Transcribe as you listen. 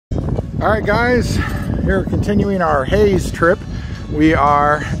All right, guys, here continuing our Hayes trip. We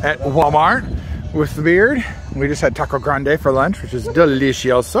are at Walmart with the beard. We just had taco grande for lunch, which is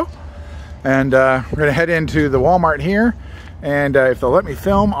delicioso. And we're gonna head into the Walmart here. And if they'll let me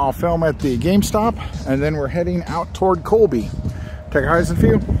film, I'll film at the GameStop. And then we're heading out toward Colby. Take a Horizon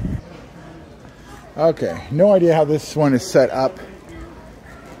View. Okay, no idea how this one is set up.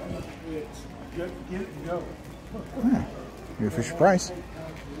 Ah, your Fisher Price.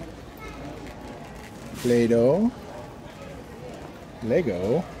 Play-Doh.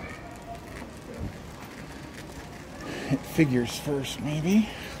 Lego. Figures first, maybe.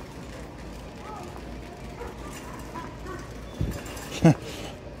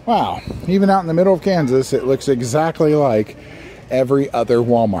 Wow, even out in the middle of Kansas, it looks exactly like every other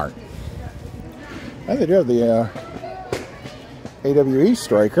Walmart. And they do have the AWE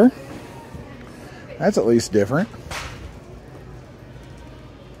Striker. That's at least different.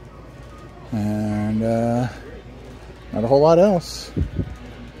 And not a whole lot else.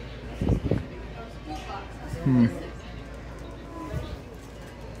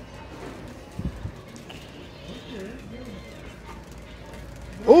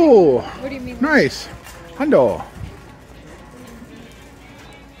 Oh, what do you mean? Nice. Hundo.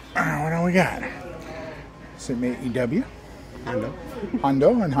 What do we got? Is it EW? Hondo.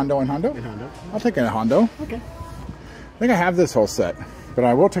 Hondo and Hondo and Hondo? And Hondo. I'll take a Hondo. Okay. I think I have this whole set, but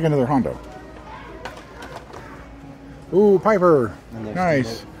I will take another Hondo. Ooh, Piper.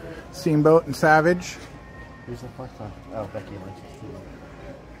 Nice. Steamboat and Savage. Who's the fourth one? Oh, Becky Lynch.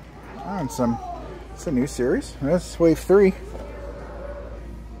 And it's a new series. That's Wave 3.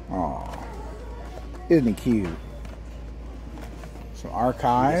 Aw. Isn't he cute? So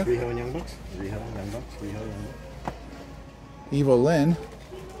Archive. Riho and Young Bucks. Riho and Young Bucks. Riho and Young Bucks. Evo Lynn.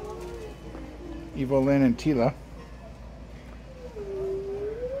 Evo Lynn and Tila.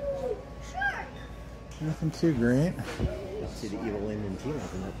 Nothing too great. You see the Evil Lynn and Tila,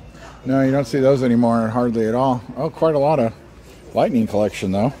 isn't it? No, you don't see those anymore, hardly at all. Oh, quite a lot of Lightning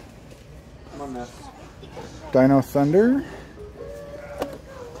collection, though. Come on, now. Dino Thunder.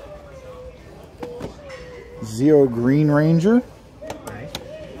 Zeo Green Ranger. Nice.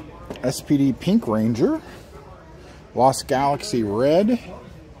 SPD Pink Ranger. Lost Galaxy Red.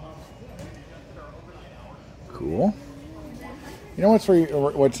 Cool. You know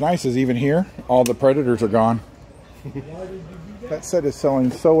what's nice is even here, all the Predators are gone. That set is selling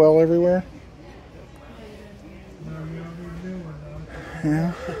so well everywhere.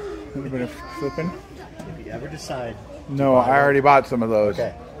 Yeah, a little bit of flipping. If you ever decide. No, I already bought some of those.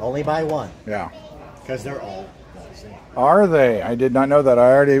 Okay, only buy one. Yeah. Because they're all the same. Are they? I did not know that.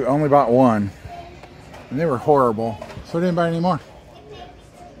 I only bought one. And they were horrible. So I didn't buy any more.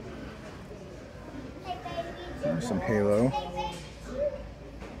 There's some Halo.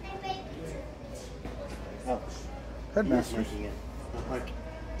 Oh. Headmasters. Like,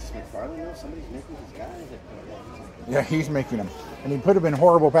 is McFarlane though? Somebody's making these guys? Yeah, he's making them. And he put them in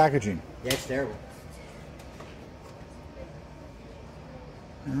horrible packaging. Yeah, it's terrible.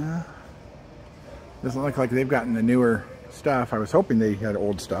 Doesn't look like they've gotten the newer stuff. I was hoping they had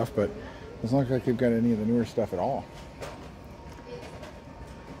old stuff, but doesn't look like they've got any of the newer stuff at all.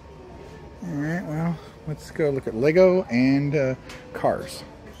 Alright, well, let's go look at Lego and cars.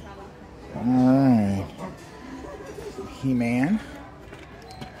 Alright. He-Man.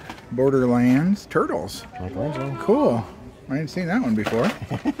 Borderlands. Turtles. Michelangelo. Cool. I hadn't seen that one before.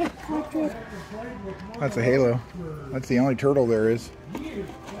 That's a Halo. That's the only turtle there is.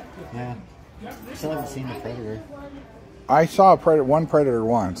 Yeah. Still haven't seen the Predator. I saw one Predator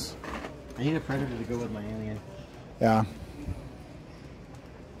once. I need a Predator to go with my Alien. Yeah.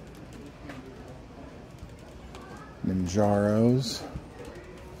 Ninjaros.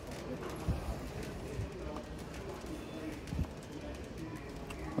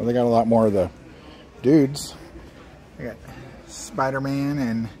 Well, they got a lot more of the dudes. They got Spider-Man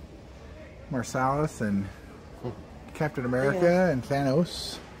and Marsalis and Captain America and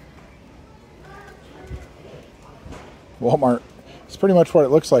Thanos. Walmart. It's pretty much what it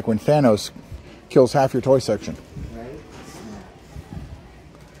looks like when Thanos kills half your toy section. Right?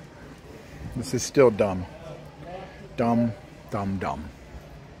 This is still dumb. Dumb, dumb, dumb.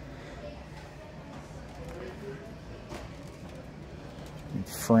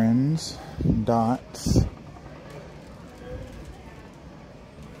 Friends, Dots.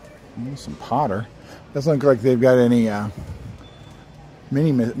 Some Potter. Doesn't look like they've got any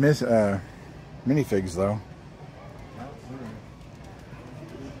minifigs though.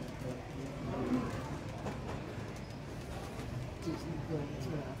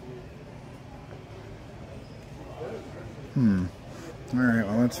 Alright,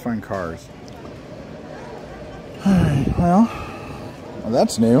 well let's find cars. Alright, well,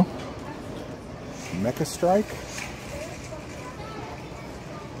 that's new. Mecha Strike.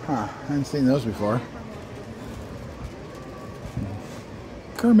 Huh, I haven't seen those before.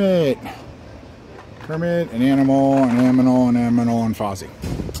 Kermit. Kermit, an animal, and Fozzie.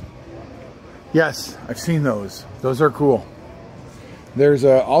 Yes, I've seen those. Those are cool. There's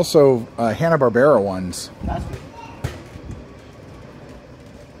also Hanna-Barbera ones. That's good.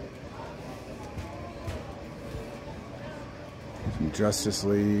 Some Justice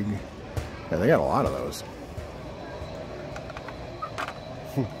League. Yeah, they got a lot of those.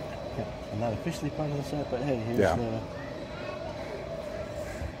 I'm not officially part of the set, but hey, here's Yeah. the...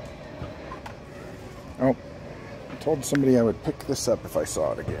 Oh, I told somebody I would pick this up if I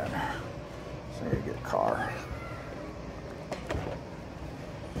saw it again. So I gotta get a car.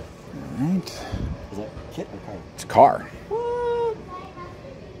 Alright. Is that kit or card? It's a car.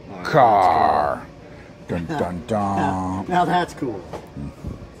 What? Car. Dun dun dun. Now that's cool.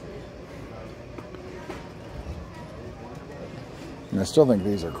 And I still think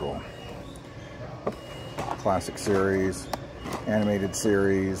these are cool. Classic series, animated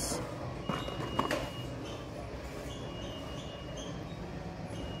series.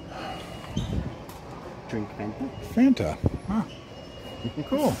 Drink Fanta? Fanta. Huh.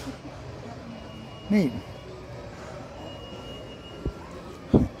 Cool. Neat.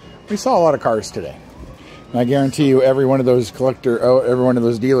 We saw a lot of cars today. And I guarantee you every one of those every one of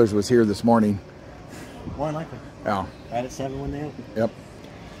those dealers was here this morning. More than likely. Oh. Right at 7 when they open. Yep.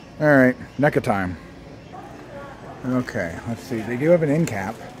 Alright, NECA time. Okay, let's see. They do have an end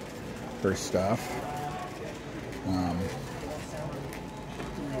cap for stuff.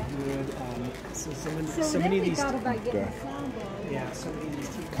 So many of these,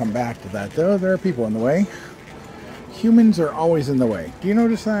 Come back to that though. There are people in the way. Humans are always in the way. Do you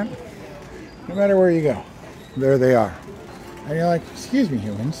notice that? No matter where you go, there they are. And you're like, excuse me,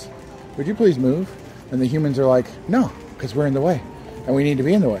 humans, would you please move? And the humans are like, no, because we're in the way. And we need to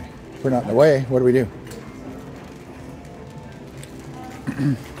be in the way. If we're not in the way, what do we do?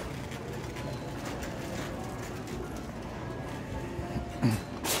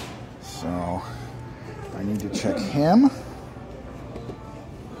 So, I need to check him.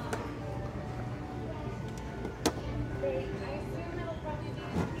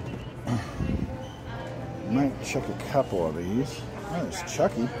 Might check a couple of these. Oh, there's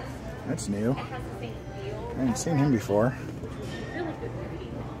Chucky. That's new. I haven't seen him before.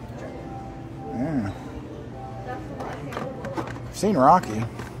 Yeah. I've seen Rocky.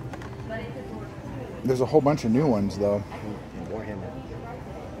 There's a whole bunch of new ones though. Warhammer.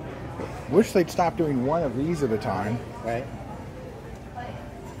 Wish they'd stop doing one of these at a time. Right?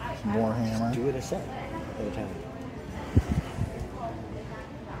 Some Warhammer. Do it a set at a time.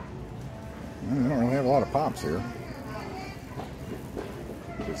 They don't really have a lot of pops here.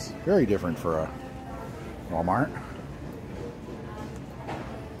 It's very different for a Walmart.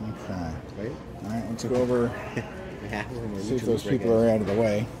 Okay. Right? Alright, let's go over, see if those people are out of the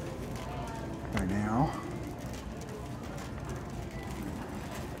way right now.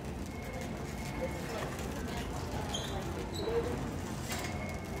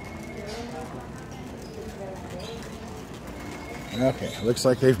 Okay, looks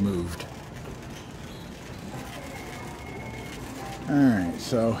like they've moved. Alright,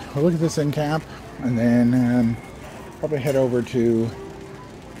 so we'll look at this end cap and then probably head over to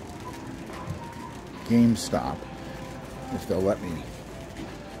GameStop if they'll let me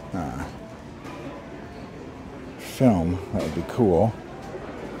film. That would be cool.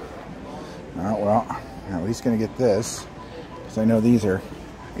 Alright, well, I'm at least going to get this because I know these are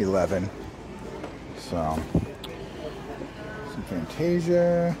 11. So, some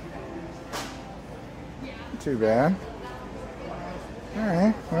Fantasia. Not too bad.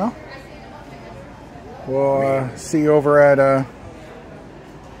 Alright, well, we'll see you over at,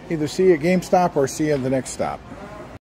 either see you at GameStop or see you at the next stop.